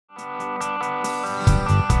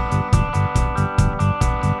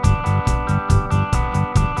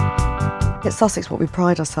At Sussex, what we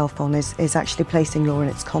pride ourselves on is actually placing law in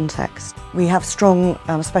its context. We have strong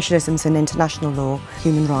specialisms in international law,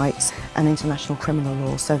 human rights and international criminal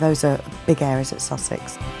law, so those are big areas at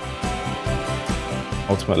Sussex.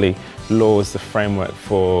 Ultimately, law is the framework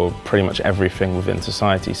for pretty much everything within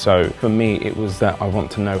society, so for me it was that I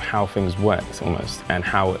want to know how things work almost and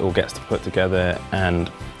how it all gets put together,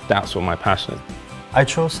 and that's what my passion is. I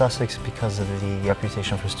chose Sussex because of the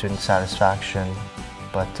reputation for student satisfaction,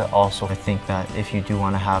 but also I think that if you do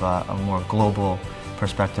want to have a more global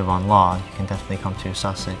perspective on law, you can definitely come to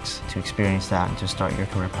Sussex to experience that and to start your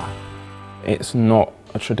career path. It's not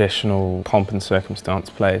a traditional pomp and circumstance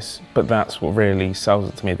place, but that's what really sells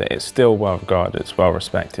it to me, that it's still well regarded, it's well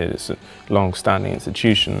respected, it's a long-standing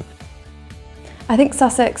institution. I think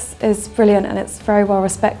Sussex is brilliant and it's very well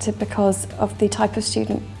respected because of the type of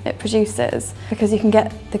student it produces. Because you can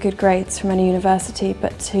get the good grades from any university,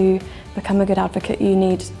 but to become a good advocate you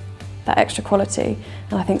need that extra quality,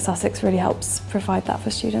 and I think Sussex really helps provide that for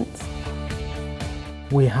students.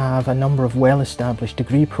 We have a number of well-established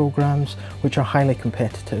degree programmes which are highly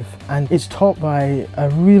competitive, and it's taught by a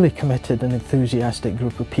really committed and enthusiastic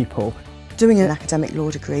group of people. Doing an academic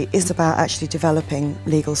law degree is about actually developing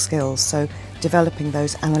legal skills, so developing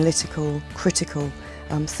those analytical, critical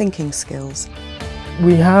thinking skills.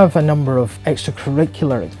 We have a number of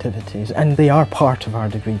extracurricular activities and they are part of our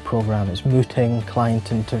degree programme. It's mooting,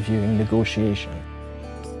 client interviewing, negotiation.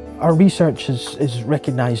 Our research is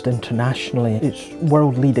recognised internationally. It's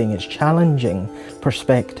world leading, it's challenging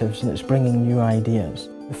perspectives and it's bringing new ideas.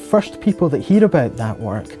 The first people that hear about that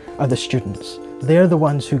work are the students. They're the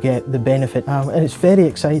ones who get the benefit, and it's very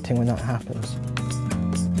exciting when that happens.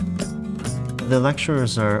 The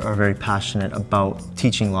lecturers are very passionate about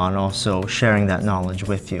teaching law and also sharing that knowledge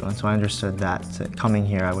with you, and so I understood that coming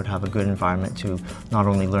here I would have a good environment to not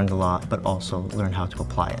only learn the law but also learn how to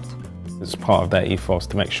apply it. It's part of their ethos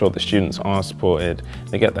to make sure the students are supported,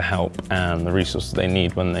 they get the help and the resources they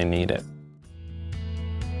need when they need it.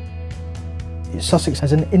 Sussex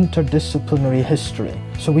has an interdisciplinary history,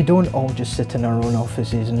 so we don't all just sit in our own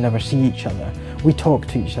offices and never see each other. We talk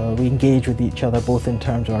to each other, we engage with each other both in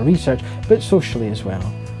terms of our research but socially as well.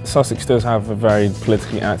 Sussex does have a very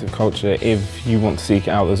politically active culture. If you want to seek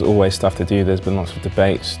it out, there's always stuff to do. There's been lots of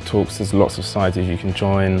debates, talks, there's lots of societies you can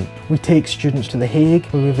join. We take students to The Hague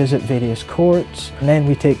where we visit various courts, and then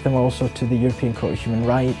we take them also to the European Court of Human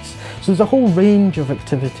Rights. So there's a whole range of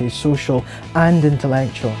activities, social and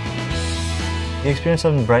intellectual. The experience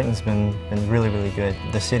in Brighton's been really, really good.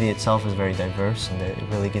 The city itself is very diverse and it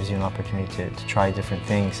really gives you an opportunity to try different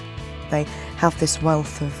things. They have this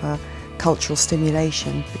wealth of cultural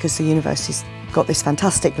stimulation because the university's got this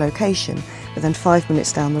fantastic location, but then 5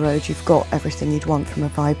 minutes down the road you've got everything you'd want from a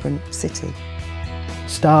vibrant city.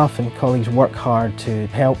 Staff and colleagues work hard to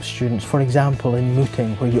help students, for example in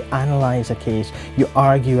mooting, where you analyse a case, you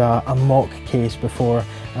argue a mock case before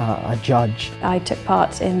a judge. I took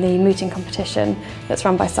part in the mooting competition that's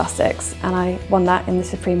run by Sussex and I won that in the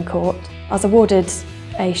Supreme Court. I was awarded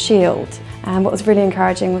a shield, and what was really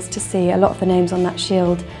encouraging was to see a lot of the names on that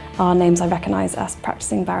shield are names I recognise as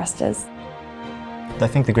practising barristers. I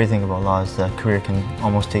think the great thing about law is that a career can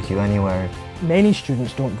almost take you anywhere. Many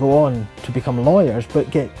students don't go on to become lawyers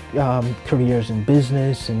but get careers in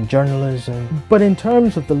business and journalism. But in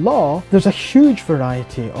terms of the law, there's a huge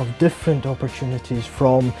variety of different opportunities,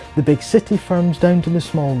 from the big city firms down to the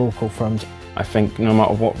small local firms. I think no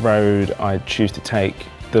matter what road I choose to take,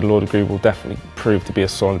 the law degree will definitely prove to be a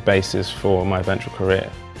solid basis for my eventual career.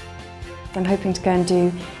 I'm hoping to go and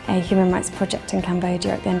do a human rights project in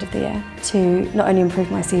Cambodia at the end of the year to not only improve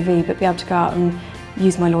my CV but be able to go out and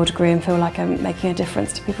use my law degree and feel like I'm making a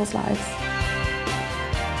difference to people's lives.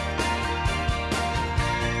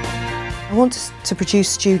 I want to produce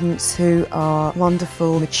students who are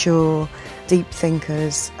wonderful, mature, deep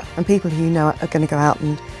thinkers and people who you know are going to go out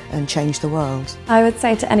and change the world. I would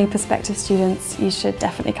say to any prospective students, you should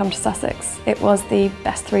definitely come to Sussex. It was the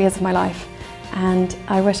best 3 years of my life and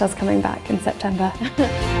I wish I was coming back in September.